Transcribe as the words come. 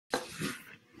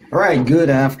All right, good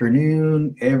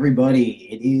afternoon, everybody.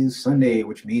 It is Sunday,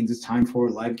 which means it's time for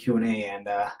live Q&A. And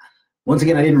once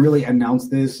again, I didn't really announce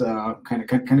this. Kind of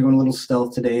going a little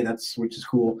stealth today. Which is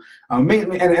cool. And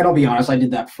I'll be honest, I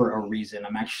did that for a reason.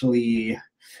 I'm actually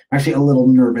a little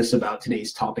nervous about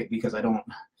today's topic because I don't.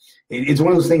 It's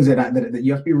one of those things that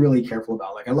you have to be really careful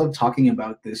about. Like I love talking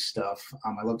about this stuff.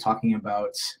 I love talking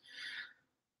about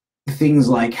things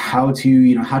like how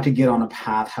to get on a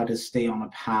path, how to stay on a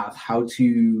path, how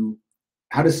to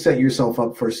set yourself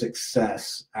up for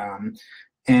success. And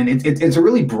it's a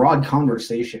really broad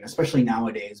conversation, especially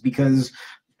nowadays, because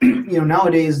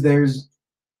nowadays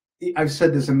I've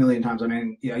said this a million times. I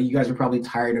mean, you guys are probably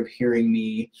tired of hearing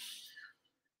me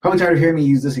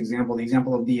use this example, the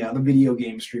example of the video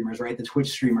game streamers, right? The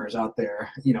Twitch streamers out there.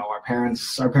 Our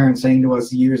parents saying to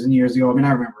us years and years ago. I mean,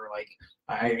 I remember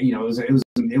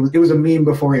it was a meme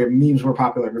before memes were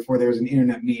popular, before there was an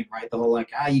internet meme, right? The whole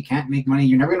you can't make money,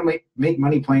 you're never gonna make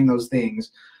money playing those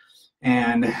things.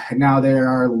 And now there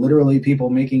are literally people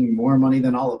making more money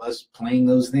than all of us playing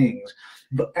those things.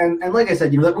 But and like I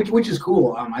said, which is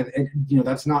cool.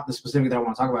 That's not the specific that I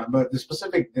want to talk about, but the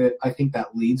specific that I think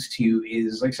that leads to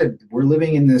is, like I said, we're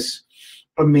living in this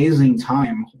amazing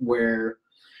time where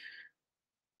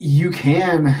you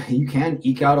can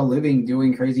eke out a living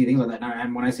doing crazy things like that.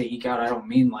 And when I say eke out, I don't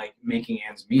mean like making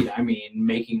ends meet. I mean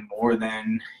making more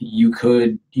than you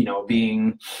could,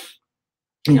 being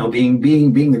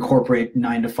the corporate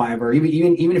 9 to 5, or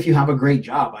even if you have a great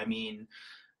job. I mean,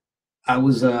 I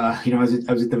was at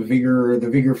the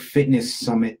Vigor Fitness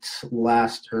Summit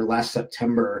last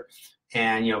September,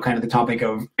 and kind of the topic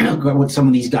of what some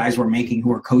of these guys were making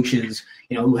who are coaches,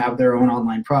 who have their own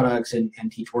online products and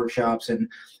teach workshops, and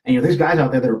there's guys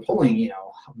out there that are pulling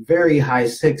very high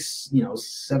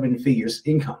 7 figures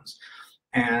incomes,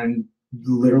 and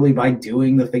literally by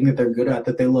doing the thing that they're good at,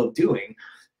 that they love doing.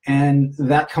 And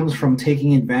that comes from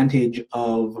taking advantage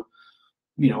of,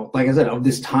 like I said, of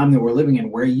this time that we're living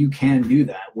in, where you can do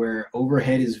that, where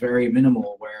overhead is very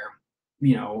minimal, where,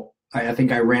 I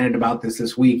think I ranted about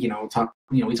this week,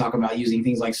 we talk about using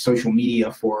things like social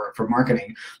media for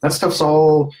marketing. That stuff's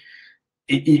all,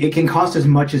 it can cost as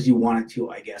much as you want it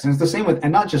to, I guess. And it's the same with,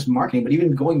 and not just marketing, but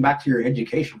even going back to your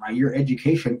education, right? Your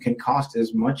education can cost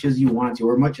as much as you want it to,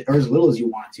 or as little as you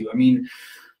want it to. I mean,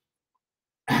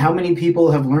 how many people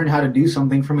have learned how to do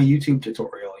something from a YouTube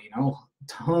tutorial?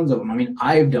 Tons of them. I mean,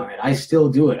 I've done it. I still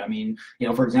do it. I mean,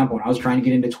 for example, when I was trying to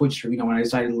get into Twitch, when I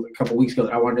decided a couple of weeks ago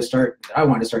that I wanted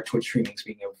to start Twitch streaming,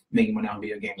 speaking of making money on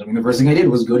video games, I mean, the first thing I did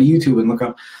was go to YouTube and look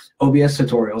up OBS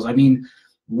tutorials. I mean,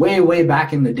 way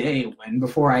back in the day,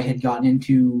 before I had gotten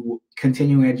into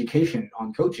continuing education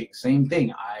on coaching, same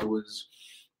thing. I was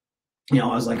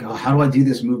like, oh, how do I do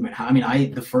this movement?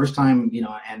 The first time,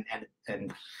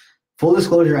 and full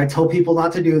disclosure, I tell people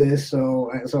not to do this,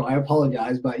 so I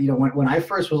apologize. But when I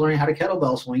first was learning how to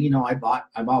kettlebell swing, I bought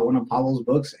one of Pavel's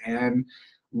books and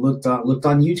looked on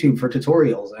YouTube for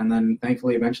tutorials, and then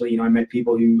thankfully eventually I met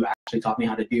people who actually taught me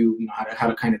how to do how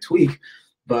to kind of tweak.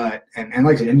 But and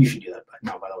like I said, and you should do that. But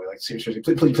no, by the way, like seriously,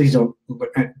 please don't.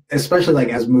 Especially like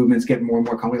as movements get more and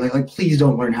more complex, like please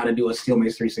don't learn how to do a steel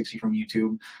mace 360 from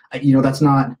YouTube. That's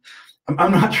not.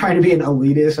 I'm not trying to be an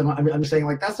elitist. I'm saying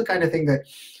like that's the kind of thing that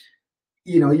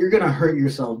you're gonna hurt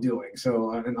yourself doing.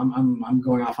 So I'm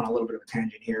going off on a little bit of a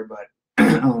tangent here, but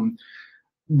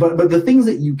but the things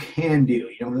that you can do,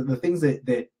 the things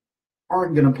that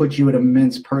aren't gonna put you at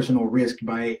immense personal risk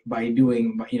by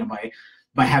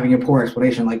having a poor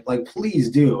explanation, like please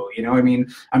do.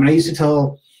 I used to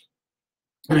tell,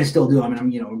 and I still do. I'm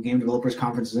game developers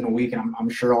conferences in a week, and I'm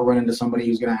sure I'll run into somebody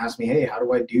who's going to ask me, hey, how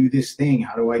do I do this thing?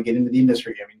 How do I get into the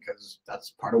industry? Because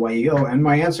that's part of why you go. And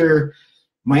my answer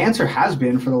has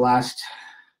been for the last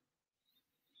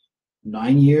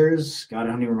 9 years. God, I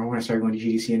don't even remember when I started going to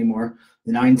GDC anymore.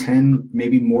 9, 10,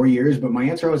 maybe more years. But my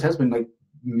answer always has been like,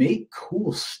 make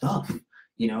cool stuff.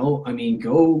 Go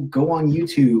on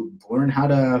YouTube, learn how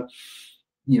to,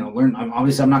 learn.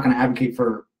 Obviously, I'm not going to advocate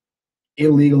for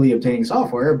illegally obtaining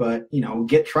software, but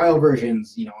get trial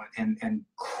versions, and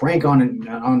crank on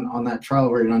that trial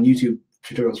version on YouTube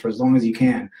tutorials for as long as you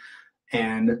can,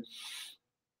 and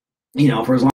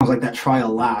for as long as like that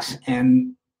trial lasts,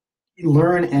 and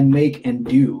learn and make and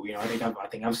do. I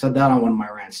think I've said that on one of my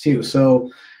rants too. So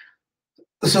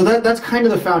that's kind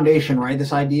of the foundation, right?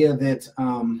 This idea that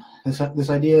this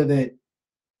idea that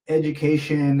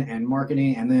education and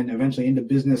marketing, and then eventually into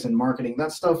business and marketing,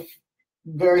 that stuff,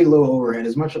 very low overhead,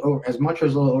 as much or as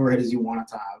low overhead as you want it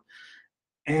to have.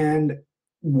 And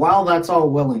while that's all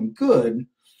well and good,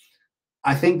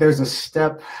 I think there's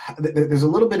a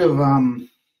little bit of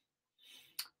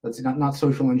let's see, not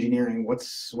social engineering.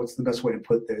 What's the best way to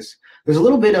put this? There's a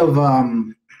little bit of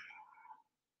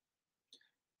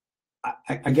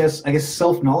I guess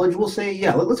self-knowledge, we'll say.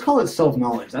 Yeah, let's call it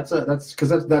self-knowledge. That's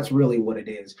because that's really what it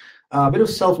is. A bit of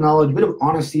self-knowledge, a bit of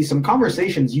honesty, some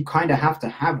conversations you kind of have to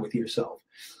have with yourself.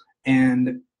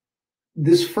 And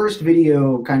this first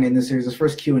video kind of in this series, this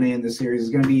first Q&A in this series is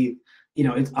going to be, you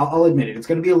know, I'll admit it, it's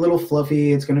going to be a little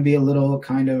fluffy. It's going to be a little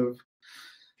kind of,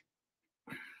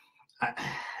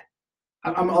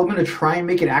 I'm going to try and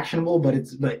make it actionable, but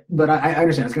I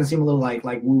understand it's going to seem a little like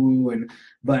woo and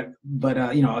but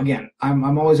you know, again,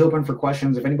 I'm always open for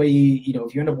questions. If anybody, you know,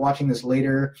 if you end up watching this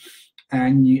later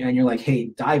and you're like, hey,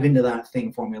 dive into that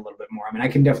thing for me a little bit more, I mean, I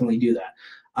can definitely do that.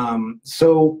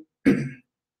 So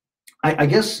I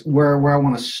guess where I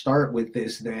want to start with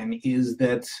this then is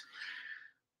that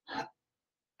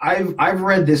I've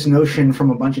read this notion from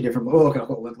a bunch of different. Oh, okay.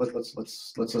 Let's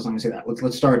let me say that.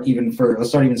 Let's start even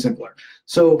simpler.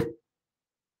 So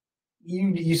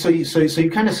you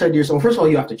kind of said to yourself, first of all,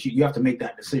 you have to make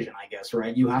that decision, I guess,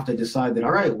 right? You have to decide that,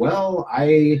 all right, well,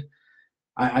 I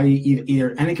either,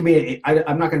 and it can be,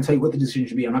 I'm not going to tell you what the decision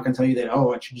should be. I'm not going to tell you that,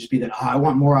 oh, it should just be that, oh, I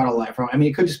want more out of life. I mean,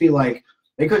 it could just be like,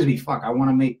 it could just be, fuck, I want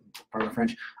to make, pardon my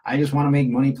French, I just want to make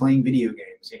money playing video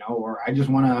games, you know, or I just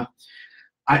want to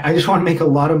make a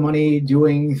lot of money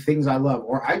doing things I love,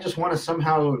 or I just want to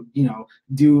somehow, you know,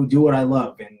 do what I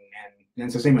love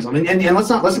and sustain myself. And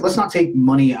let's not take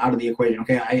money out of the equation.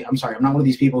 Okay, I'm sorry, I'm not one of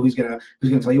these people who's gonna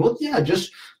tell you, well, yeah,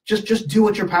 just do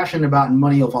what you're passionate about and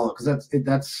money will follow. Because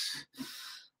that's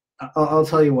I'll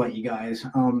tell you what, you guys,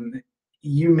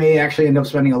 you may actually end up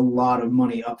spending a lot of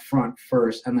money up front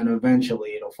first, and then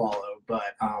eventually it'll follow. But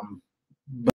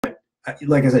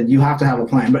like I said, you have to have a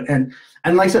plan. But and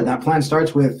like I said, that plan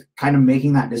starts with kind of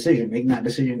making that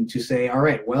decision to say, all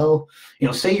right, well, you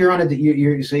know, say you're on it,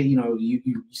 you say, you know,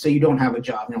 you say you don't have a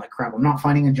job, and you're like, crap, I'm not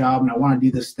finding a job, and I want to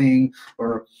do this thing,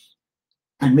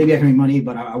 and maybe I can make money,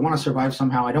 but I want to survive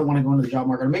somehow. I don't want to go into the job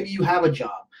market, or maybe you have a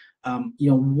job. You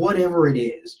know, whatever it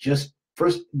is, just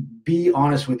first be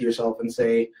honest with yourself and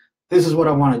say, this is what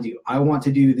I want to do. I want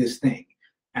to do this thing,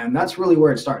 and that's really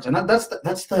where it starts. And that's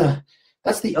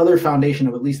the other foundation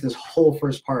of at least this whole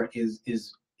first part is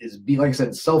be, like I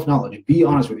said, self-knowledge. Be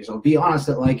honest with yourself. Be honest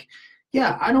that, like,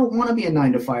 yeah, I don't want to be a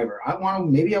 9-to-5er.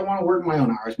 Maybe I want to work my own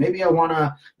hours. Maybe I want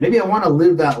to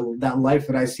live that life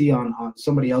that I see on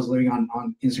somebody else living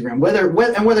on Instagram. Whether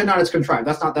or not it's contrived,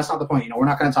 that's not the point. You know, we're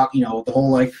not going to talk, you know, the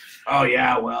whole like, oh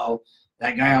yeah, well,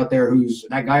 that guy or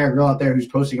girl out there who's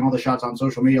posting all the shots on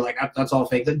social media, like that's all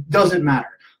fake. That doesn't matter.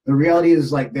 The reality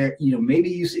is, like, there, you know, maybe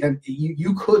you see,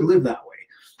 you could live that way.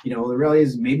 You know, the reality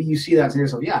is maybe you see that and say to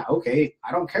yourself, yeah, okay,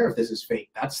 I don't care if this is fake.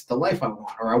 That's the life I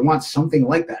want, or I want something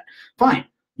like that. Fine.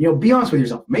 You know, be honest with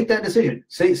yourself. Make that decision.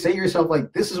 Say to yourself,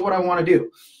 like, this is what I want to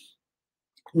do.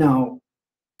 Now,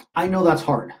 I know that's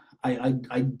hard. I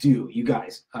do, you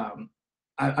guys.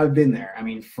 I've been there. I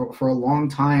mean, for a long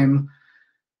time.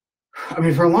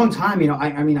 You know,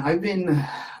 I've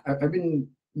been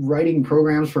writing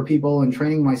programs for people and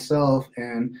training myself.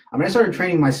 And I mean, I started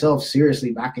training myself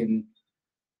seriously back in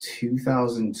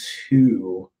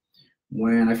 2002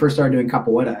 when I first started doing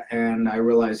capoeira, and I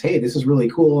realized, hey, this is really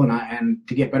cool, and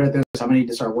to get better at this, I'm gonna need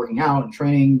to start working out and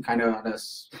training, kind of a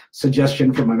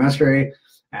suggestion from my mestre.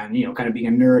 And, you know, kind of being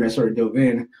a nerd, I sort of dove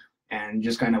in and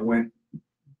just kind of went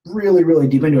really, really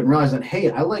deep into it and realized that, hey,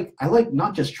 I like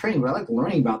not just training, but I like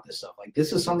learning about this stuff. Like,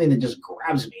 this is something that just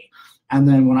grabs me. And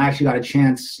then when I actually got a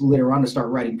chance later on to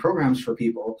start writing programs for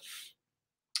people,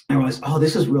 I realized, oh,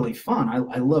 this is really fun.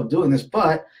 I love doing this.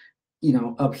 But, you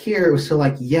know, up here it was still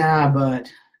like, yeah,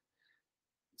 but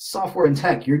software and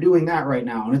tech, you're doing that right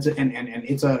now, and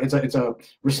it's a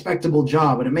respectable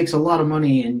job, and it makes a lot of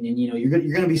money, and you know,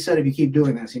 you're gonna be set if you keep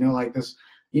doing this. You know, like this.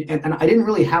 And I didn't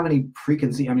really have any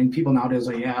preconceived. I mean, people nowadays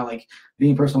are like, yeah, like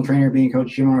being a personal trainer, being a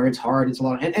coach, gym owner, it's hard. It's a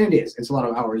lot, and it is. It's a lot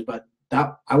of hours. But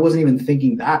that, I wasn't even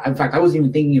thinking that. In fact, I wasn't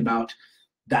even thinking about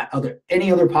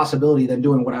any other possibility than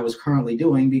doing what I was currently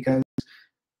doing, because,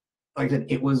 like I said,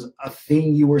 it was a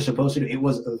thing you were supposed to do. It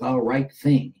was the right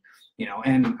thing, you know.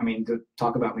 And I mean, to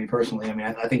talk about me personally, I mean,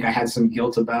 I think I had some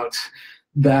guilt about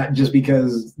that, just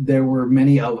because there were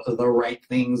many of the right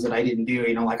things that I didn't do.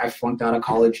 You know, like I flunked out of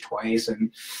college twice,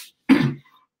 and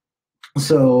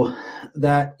so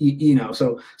that, you know,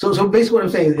 so basically what I'm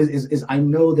saying is I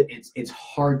know that it's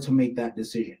hard to make that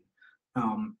decision,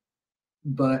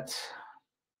 but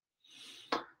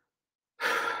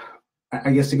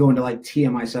I guess to go into like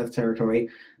TMI Seth territory,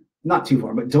 not too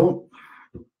far, but don't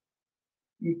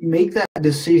make that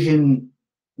decision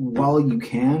while you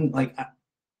can. Like,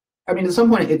 I mean, at some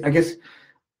point, I guess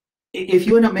if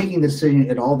you end up making the decision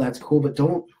at all, that's cool, but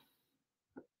don't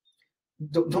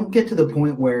get to the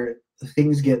point where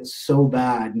things get so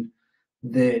bad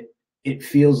that it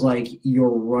feels like you're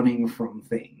running from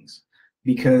things.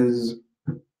 Because,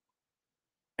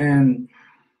 and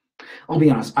I'll be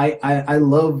honest, I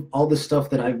love all the stuff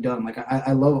that I've done. Like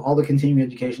I love all the continuing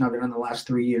education I've done in the last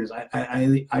 3 years.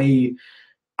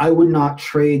 I would not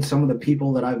trade some of the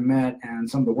people that I've met and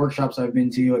some of the workshops I've been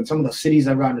to and some of the cities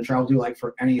I've gotten to travel to, like,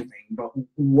 for anything. But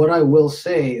what I will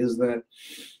say is that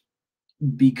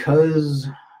because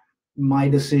my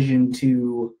decision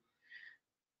to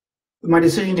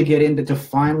get into, to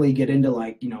finally get into,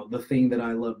 like, you know, the thing that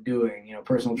I love doing, you know,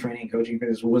 personal training, coaching,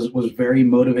 fitness, was very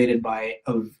motivated by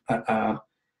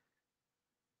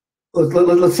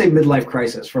let's say midlife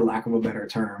crisis, for lack of a better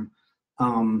term.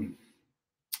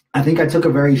 I think I took a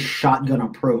very shotgun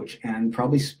approach and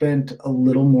probably spent a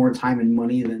little more time and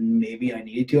money than maybe I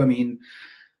needed to. I mean,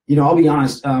 you know, I'll be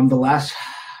honest, probably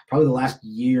the last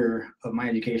year of my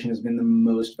education has been the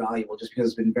most valuable, just because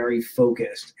it's been very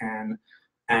focused, and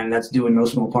that's due in no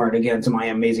small part, again, to my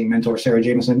amazing mentor, Sarah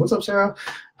Jameson. What's up, Sarah?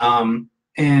 And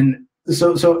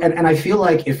I feel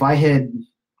like if I had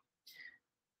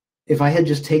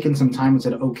just taken some time and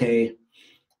said, okay,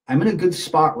 I'm in a good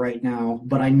spot right now,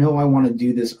 but I know I want to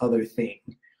do this other thing.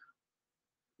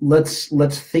 Let's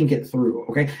think it through,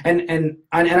 okay? And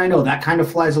I know that kind of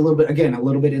flies a little bit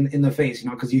in the face, you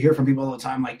know, because you hear from people all the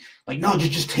time, like no,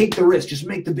 just take the risk, just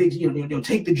make the big, you know,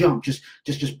 take the jump,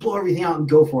 just blow everything out and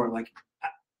go for it. Like,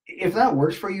 if that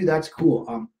works for you, that's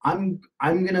cool. I'm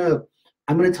gonna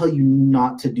tell you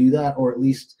not to do that, or at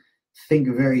least think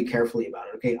very carefully about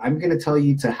it. Okay, I'm gonna tell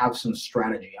you to have some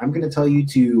strategy. I'm gonna tell you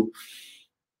to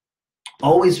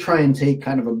always try and take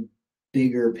kind of a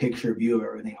bigger picture view of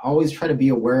everything. Always try to be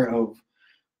aware of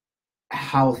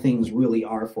how things really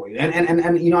are for you.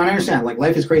 And you know, I understand, like,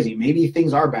 life is crazy. Maybe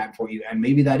things are bad for you, and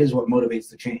maybe that is what motivates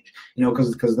the change. You know,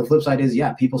 because the flip side is,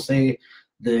 yeah, people say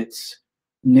that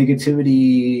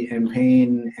negativity and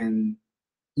pain and,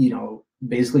 you know,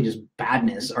 basically just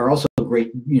badness are also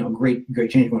great, you know, great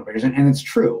change motivators, and it's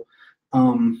true.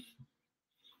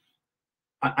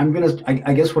 I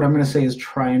guess what I'm gonna say is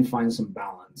try and find some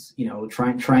balance. You know, try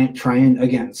and,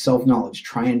 again, self-knowledge.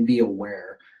 Try and be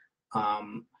aware.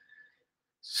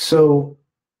 So,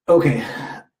 okay.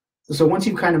 So once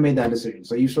you've kind of made that decision,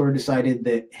 so you sort of decided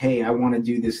that, hey, I want to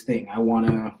do this thing. I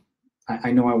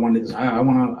know I want to do this. I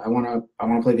want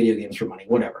to play video games for money.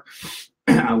 Whatever.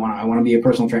 I want to be a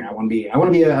personal trainer. I want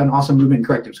to be an awesome movement and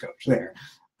correctives coach. There.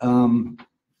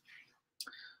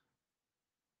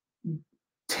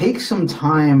 Take some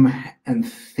time and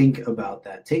think about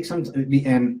that. Take some,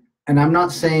 and I'm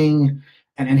not saying,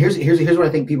 and here's what I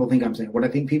think people think I'm saying. What I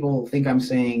think people think I'm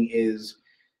saying is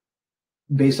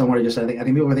based on what I just said. I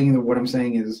think people are thinking that what I'm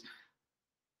saying is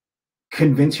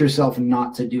convince yourself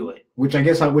not to do it, which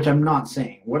I'm not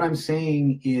saying. What I'm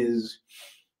saying is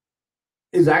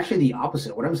actually the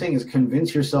opposite. What I'm saying is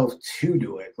convince yourself to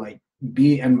do it. Like,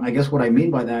 and I guess what I mean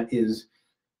by that is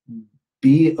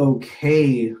be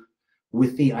okay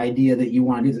with the idea that you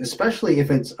want to do this, especially if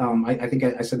it's, I think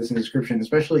I said this in the description,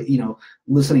 especially, you know,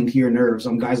 listening to your nerves.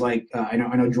 Guys like, I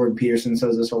know Jordan Peterson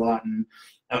says this a lot, and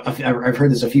I've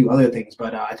heard this a few other things,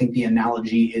 but I think the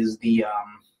analogy is the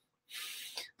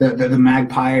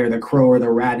magpie or the crow or the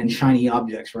rat in shiny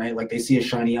objects, right? Like, they see a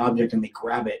shiny object and they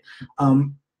grab it.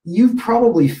 You've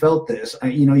probably felt this.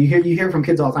 You know, you hear from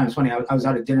kids all the time. It's funny. I was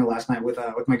out at dinner last night with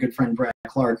my good friend Brad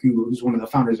Clark, who's one of the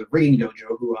founders of Rigging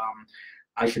Dojo, who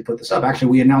I should put this up. Actually,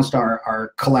 we announced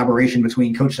our collaboration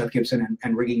between Coach Seth Gibson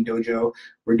and Rigging Dojo.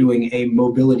 We're doing a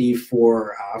mobility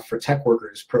for tech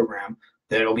workers program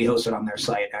that'll be hosted on their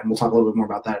site, and we'll talk a little bit more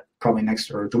about that probably next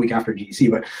or the week after GDC.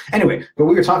 But anyway, we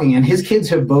were talking, and his kids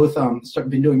have both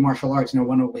been doing martial arts. You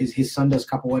know, his son does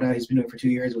capoeira. He's been doing it for 2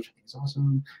 years, which I think is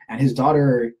awesome. And his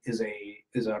daughter is a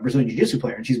Brazilian Jiu-Jitsu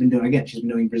player, and she's been doing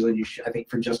Brazilian Jiu-Jitsu, I think,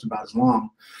 for just about as long.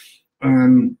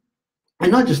 And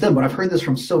not just them, but I've heard this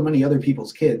from so many other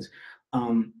people's kids.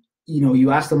 You know, you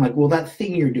ask them, like, well, that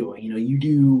thing you're doing, you know, you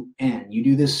do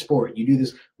this sport, you do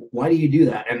this, why do you do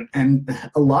that? And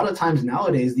a lot of times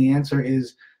nowadays, the answer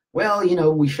is, well, you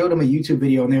know, we showed them a YouTube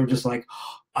video and they were just like,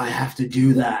 oh, I have to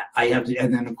do that. I have to,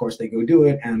 and then of course they go do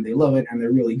it and they love it and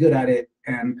they're really good at it.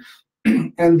 And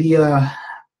there's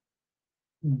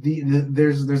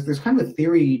kind of a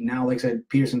theory now, like I said,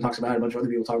 Peterson talks about it, a bunch of other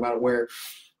people talk about it, where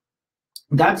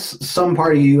that's some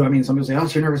part of you. I mean, some people say, oh,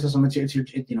 it's your nervous system.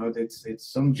 It's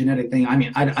some genetic thing. I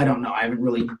mean, I don't know. I haven't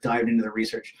really dived into the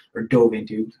research or dove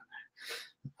into,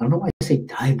 I don't know why I say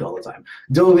dived all the time,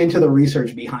 dove into the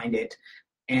research behind it.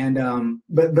 And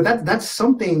but that's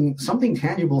something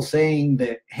tangible, saying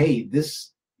that, hey,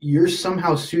 this, you're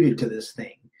somehow suited to this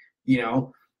thing, you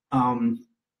know. um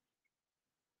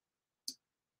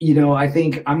I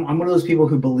think I'm one of those people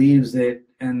who believes that,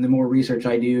 and the more research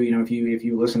I do, if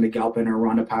you listen to Galpin or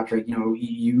Rhonda Patrick,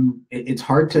 it's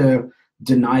hard to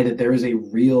deny that there is a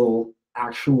real,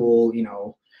 actual,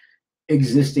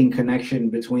 existing connection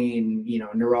between,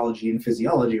 neurology and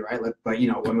physiology, right? But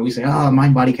when we say,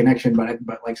 mind body connection, but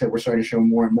like I said, we're starting to show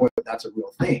more and more that that's a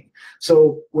real thing.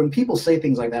 So when people say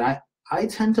things like that, I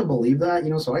tend to believe that.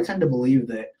 So I tend to believe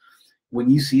that when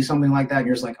you see something like that, and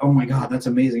you're just like, oh my God, that's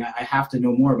amazing. I have to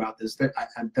know more about this.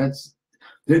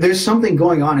 There's something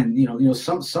going on, and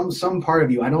some part of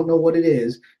you, I don't know what it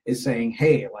is saying,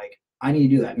 hey, like, I need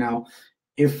to do that. Now,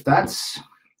 if that's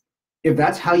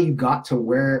how you got to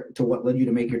what led you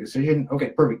to make your decision, okay,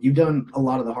 perfect. You've done a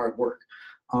lot of the hard work.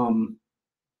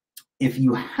 If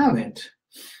you haven't,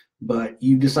 but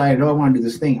you've decided, oh, I want to do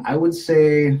this thing, I would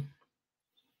say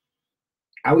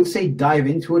dive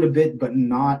into it a bit, but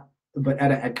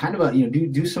at kind of a,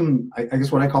 do some, I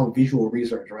guess what I call visual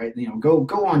research, right? Go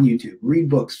on YouTube, read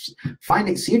books,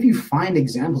 see if you find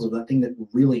examples of that thing that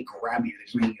really grab you,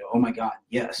 that make you go, oh my God,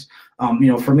 yes.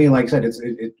 For me, like I said,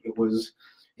 it was,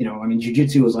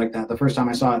 jiu-jitsu was like that the first time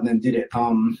I saw it, and then did it.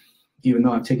 Even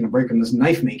though I've taken a break from this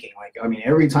knife making,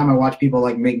 every time I watch people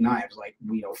like make knives, like,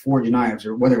 forge knives,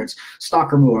 or whether it's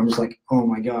stock removal, I'm just like, oh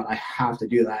my God, I have to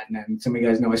do that. And then some of you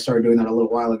guys know I started doing that a little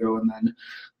while ago, and then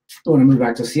when I moved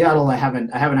back to Seattle, I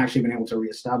haven't actually been able to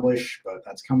reestablish, but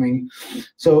that's coming.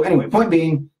 So anyway, point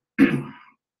being,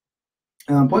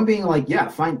 like, yeah,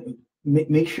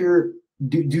 make sure,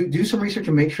 do some research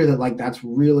and make sure that, like, that's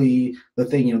really the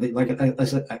thing, that, like I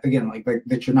said again, like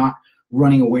that you're not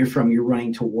running away from, you're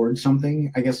running towards something,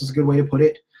 I guess is a good way to put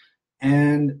it.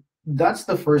 And that's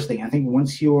the first thing. I think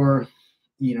once you're,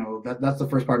 that's the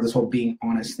first part of this whole being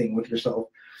honest thing with yourself.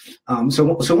 So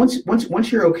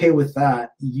once you're okay with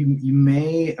that, you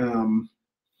may,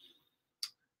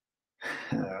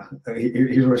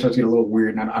 here's where it starts to get a little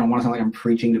weird, and I don't want to sound like I'm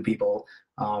preaching to people,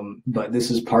 but this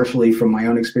is partially from my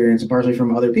own experience and partially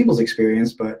from other people's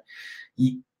experience. But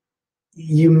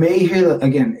you may hear that,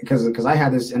 again, because I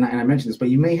had this, and I mentioned this, but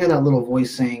you may hear that little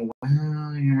voice saying,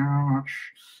 well,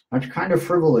 that's kind of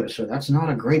frivolous, or that's not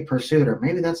a great pursuit, or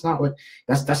maybe that's not what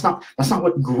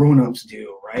grown-ups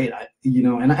do, right?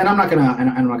 And I'm not gonna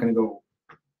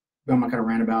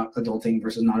rant about adulting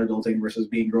versus not adulting versus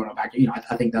being grown up. I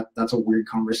think that's a weird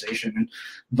conversation.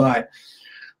 But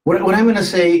what I'm gonna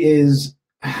say is,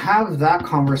 have that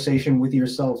conversation with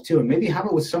yourself too, and maybe have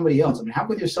it with somebody else. Have it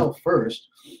with yourself first.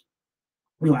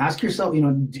 Ask yourself,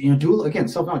 do, again,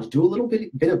 self-knowledge, do a little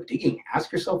bit of digging.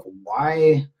 Ask yourself,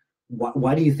 why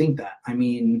do you think that?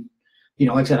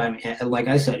 Like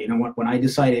I said, when I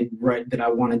decided, right, that I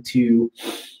wanted to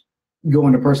go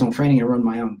into personal training and run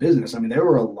my own business, there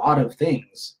were a lot of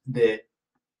things that,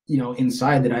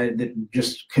 inside that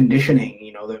just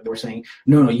conditioning, that were saying,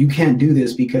 no, you can't do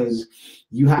this because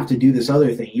you have to do this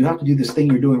other thing. You have to do this thing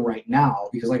you're doing right now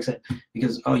because, like I said,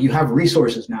 you have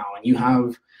resources now, and you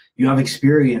have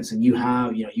experience, and you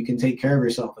can take care of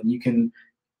yourself, and you can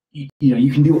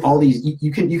do all these,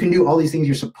 you can do all these things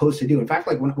you're supposed to do. In fact,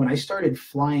 like when I started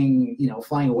flying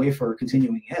away for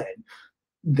continuing ed,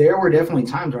 there were definitely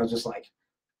times where I was just like,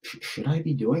 should I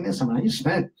be doing this? I just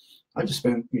spent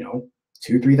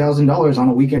 $2,000-$3,000 on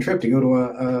a weekend trip to go to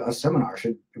a seminar.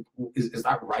 Is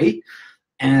that right?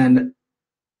 And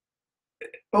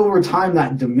over time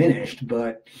that diminished,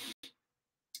 but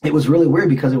it was really weird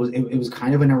because it was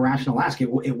kind of an irrational ask. It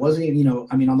wasn't,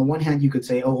 on the one hand, you could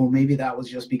say, oh, well, maybe that was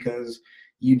just because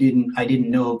I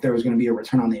didn't know if there was going to be a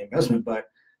return on the investment. But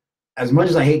as much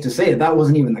as I hate to say it, that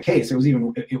wasn't even the case. It was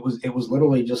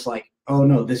literally just like, oh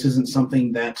no, this isn't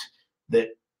something that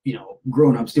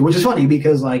grown-ups do, which is funny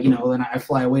because, like, then I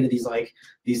fly away to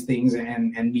these things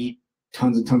and meet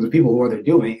tons and tons of people who are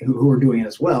doing it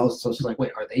as well. So it's just like,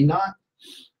 wait, are they not?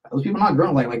 Are those people not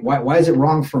grown? Like why is it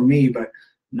wrong for me but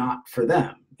not for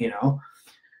them?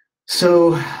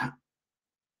 So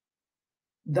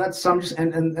that's some just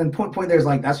and point there is,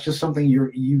 like, that's just something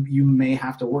you may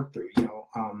have to work through.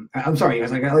 I'm sorry,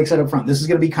 guys. Like I said up front, this is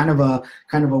going to be kind of a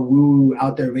woo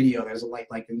out there video. There's we're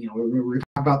going to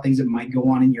talk about things that might go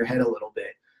on in your head a little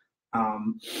bit.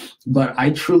 But I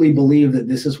truly believe that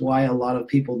this is why a lot of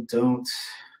people don't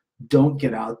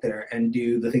get out there and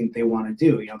do the thing they want to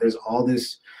do. There's all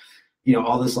this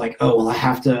like, oh well, I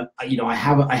have to, I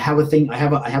have a thing, I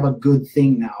have a good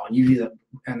thing now, and usually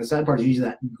and the sad part is usually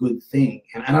that good thing.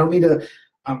 And I don't mean to,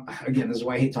 again, this is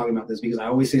why I hate talking about this, because I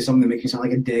always say something that makes me sound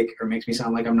like a dick or makes me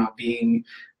sound like I'm not being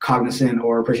cognizant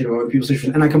or appreciative of other people's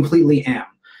situations, and I completely am.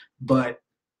 But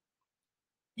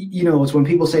it's when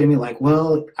people say to me like,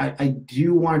 well, I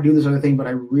do want to do this other thing, but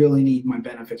I really need my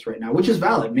benefits right now, which is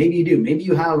valid. Maybe you do. Maybe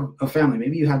you have a family.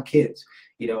 Maybe you have kids,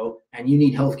 and you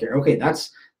need healthcare. Okay,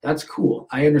 that's cool.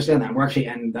 I understand that.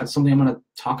 And that's something I'm going to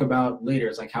talk about later.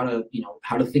 It's like how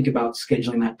to think about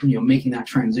scheduling that, making that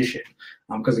transition.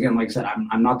 Because again, like I said,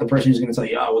 I'm not the person who's going to tell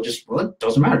you, oh, well, it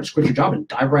doesn't matter. Just quit your job and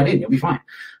dive right in. You'll be fine.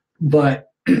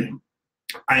 But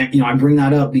I bring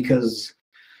that up because,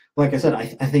 like I said, I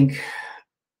think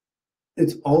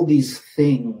it's all these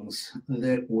things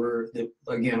that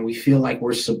again, we feel like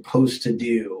we're supposed to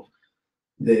do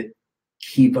that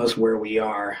keep us where we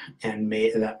are, and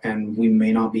we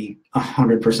may not be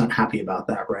 100% happy about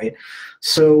that, right?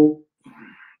 So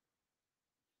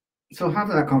have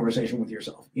that conversation with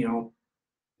yourself.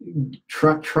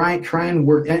 Try and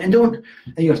work, and you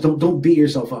guys don't beat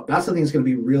yourself up. That's the thing that's going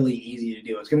to be really easy to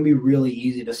do. It's going to be really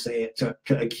easy to say it, to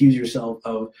accuse yourself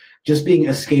of just being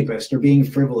escapist or being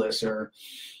frivolous or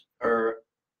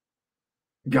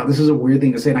God, this is a weird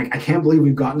thing to say, and I can't believe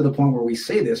we've gotten to the point where we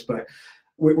say this, but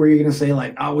where you're going to say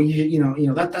like, oh,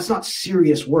 well, that's not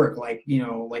serious work. Like,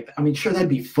 I mean, sure, that'd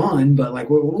be fun, but like,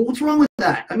 what's wrong with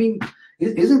that? I mean,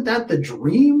 isn't that the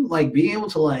dream? Like being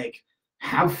able to like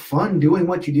have fun doing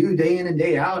what you do day in and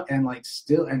day out and like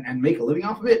still and make a living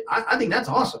off of it. I think that's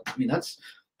awesome. I mean, that's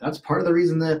part of the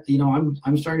reason that,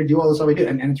 I'm starting to do all the stuff I do.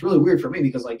 And it's really weird for me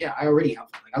because like, yeah, I already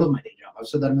have fun. Like I love my day job. I've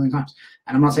said that a million times,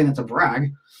 and I'm not saying that to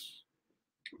brag,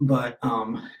 but,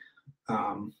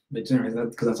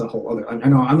 because that's a whole other. I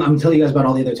know I'm telling you guys about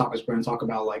all the other topics we're going to talk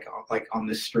about, like on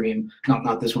this stream.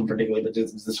 Not this one particularly, but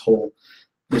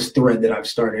this thread that I've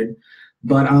started.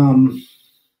 But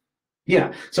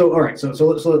yeah. So all right. So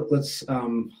let's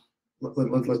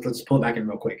pull it back in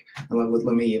real quick. And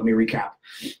let me recap.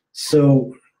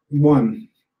 So one,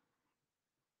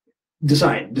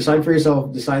 decide for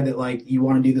yourself. Decide that like you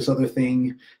want to do this other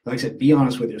thing. Like I said, be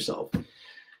honest with yourself.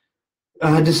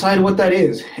 Decide what that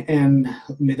is, and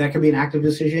that could be an active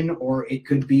decision, or it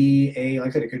could be like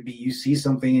I said, it could be you see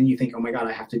something and you think, oh my God,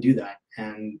 I have to do that.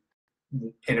 And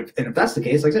if that's the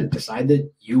case, like I said, decide that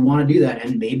you want to do that,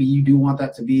 and maybe you do want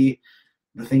that to be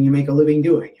the thing you make a living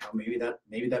doing. Maybe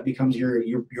that becomes your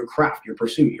craft, your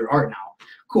pursuit, your art now.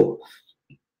 Cool.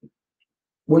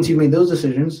 Once you've made those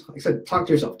decisions, like I said, talk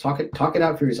to yourself, talk it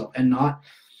out for yourself, and not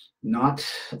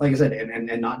like I said,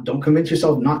 and not, don't convince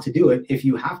yourself not to do it. If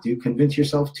you have to, convince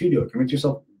yourself to do it. Convince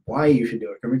yourself why you should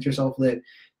do it. Convince yourself that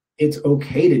it's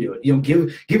okay to do it.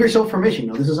 Give yourself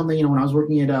permission. This is something, when I was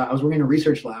working in a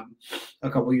research lab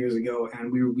a couple of years ago,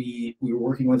 and we were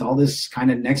working with all this kind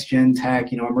of next gen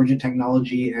tech, emergent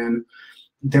technology, and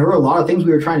there were a lot of things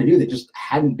we were trying to do that just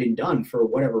hadn't been done for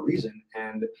whatever reason.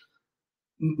 And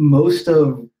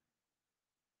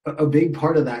a big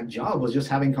part of that job was just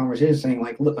having conversations saying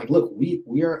look,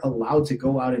 we are allowed to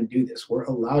go out and do this. We're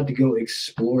allowed to go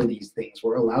explore these things.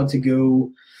 We're allowed to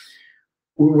go,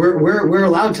 we're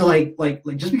allowed to like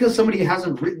just because somebody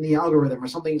hasn't written the algorithm or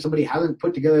something, somebody hasn't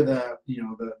put together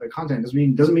the content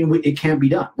doesn't mean it can't be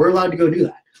done. We're allowed to go do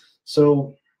that.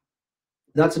 So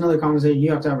that's another conversation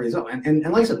you have to have with yourself. And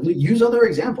like I said, use other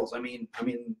examples. I mean,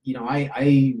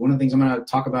 I one of the things I'm going to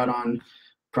talk about on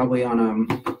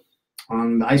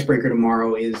the icebreaker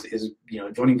tomorrow is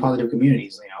joining positive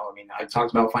communities. I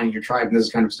talked about finding your tribe, and this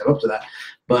is kind of a step up to that.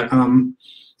 But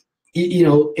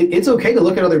it's okay to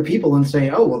look at other people and say,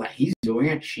 oh, well, he's doing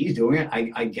it, she's doing it.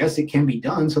 I guess it can be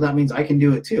done, so that means I can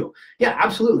do it too. Yeah,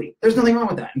 absolutely. There's nothing wrong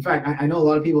with that. In fact, I know a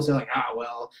lot of people say like,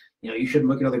 well, you shouldn't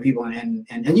look at other people and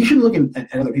you shouldn't look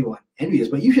at other people and envious,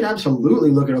 but you should absolutely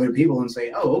look at other people and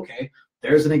say, oh, okay,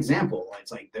 there's an example.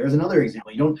 It's like, there's another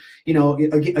example. You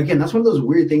don't, again, that's one of those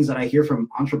weird things that I hear from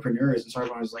entrepreneurs and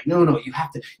startup owners, like, no, you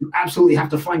absolutely have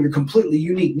to find your completely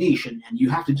unique niche, and you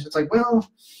have to, it's like, well,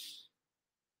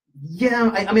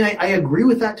 yeah, I agree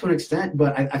with that to an extent,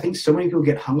 but I think so many people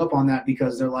get hung up on that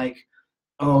because they're like,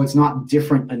 oh, it's not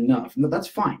different enough. No, that's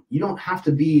fine. You don't have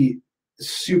to be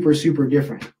super, super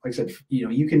different. Like I said,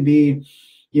 you can be,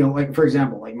 like, for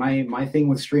example, like my thing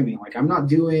with streaming, like I'm not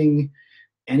doing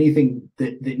anything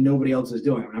that nobody else is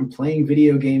doing. I'm playing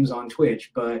video games on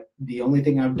Twitch, but the only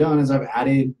thing I've done is I've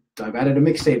added a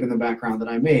mixtape in the background that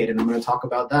I made, and I'm going to talk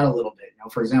about that a little bit.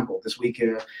 For example, this week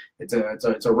it's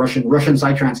a Russian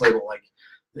psytrance label, like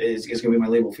is going to be my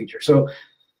label feature. So,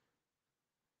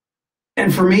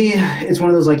 and for me, it's one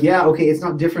of those like, yeah, okay, it's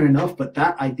not different enough, but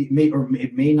that it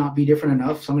may not be different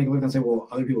enough. Somebody can look and say, well,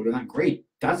 other people are doing that. Great.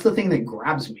 That's the thing that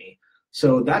grabs me.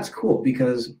 So that's cool,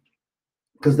 because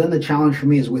because then the challenge for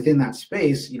me is within that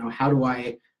space, you know, how do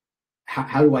I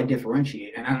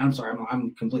differentiate? And I'm sorry,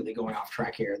 I'm completely going off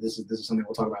track here. This is something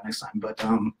we'll talk about next time.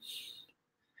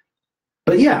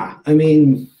 But yeah, I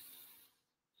mean,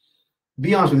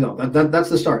 be honest with yourself. That's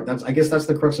the start. I guess that's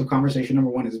the crux of conversation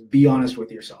number one, is be honest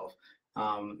with yourself.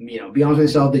 You know, be honest with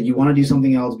yourself that you want to do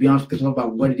something else. Be honest with yourself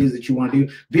about what it is that you want to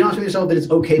do. Be honest with yourself that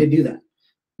it's okay to do that.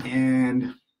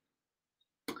 And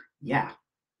yeah,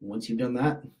 once you've done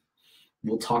that,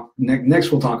 we'll talk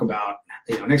next. We'll talk about,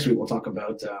 you know, next week we'll talk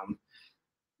about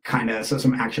kind of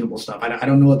some actionable stuff. I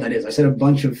don't know what that is. I said a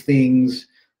bunch of things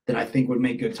that I think would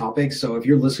make good topics. So if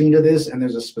you're listening to this and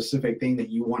there's a specific thing that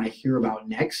you want to hear about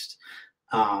next,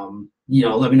 you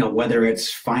know, let me know, whether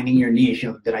it's finding your niche,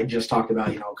 you know, that I just talked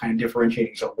about, you know, kind of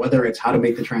differentiating. So whether it's how to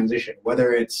make the transition,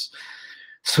 whether it's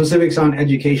specifics on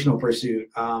educational pursuit,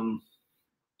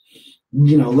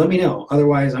 you know, let me know.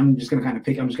 Otherwise, I'm just going to kind of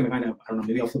I don't know,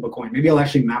 maybe I'll flip a coin. Maybe I'll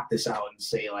actually map this out and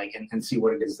say like, and see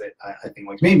what it is that I think,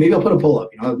 like, maybe I'll put a poll up,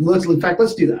 you know, let's do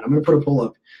that. I'm going to put a poll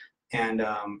up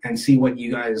and see what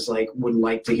you guys like would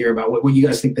like to hear about, what you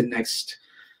guys think the next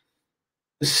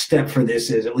step for this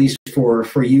is, at least for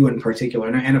you in particular.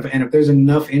 And if there's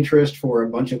enough interest for a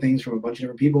bunch of things from a bunch of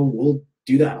different people, we'll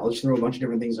do that. I'll just throw a bunch of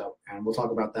different things up and we'll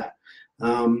talk about that.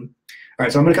 All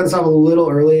right, so I'm going to cut this off a little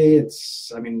early.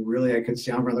 I mean, really, I could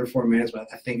stay on for another 4 minutes, but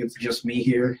I think it's just me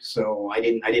here, so I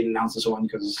didn't announce this one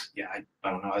because, yeah, I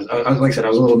don't know. Like I said, I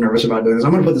was a little nervous about doing this. I'm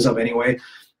going to put this up anyway.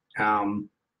 But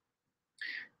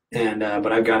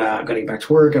I've got to get back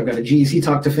to work. I've got a GEC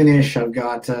talk to finish. I've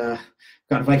got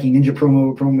Viking Ninja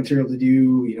promo material to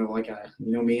do. You know,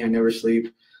 you know me, I never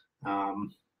sleep.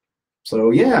 So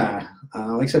yeah,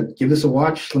 like I said, give this a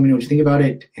watch. Let me know what you think about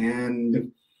it.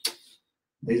 And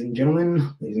ladies and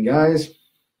gentlemen, ladies and guys,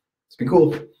 it's been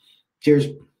cool. Cheers.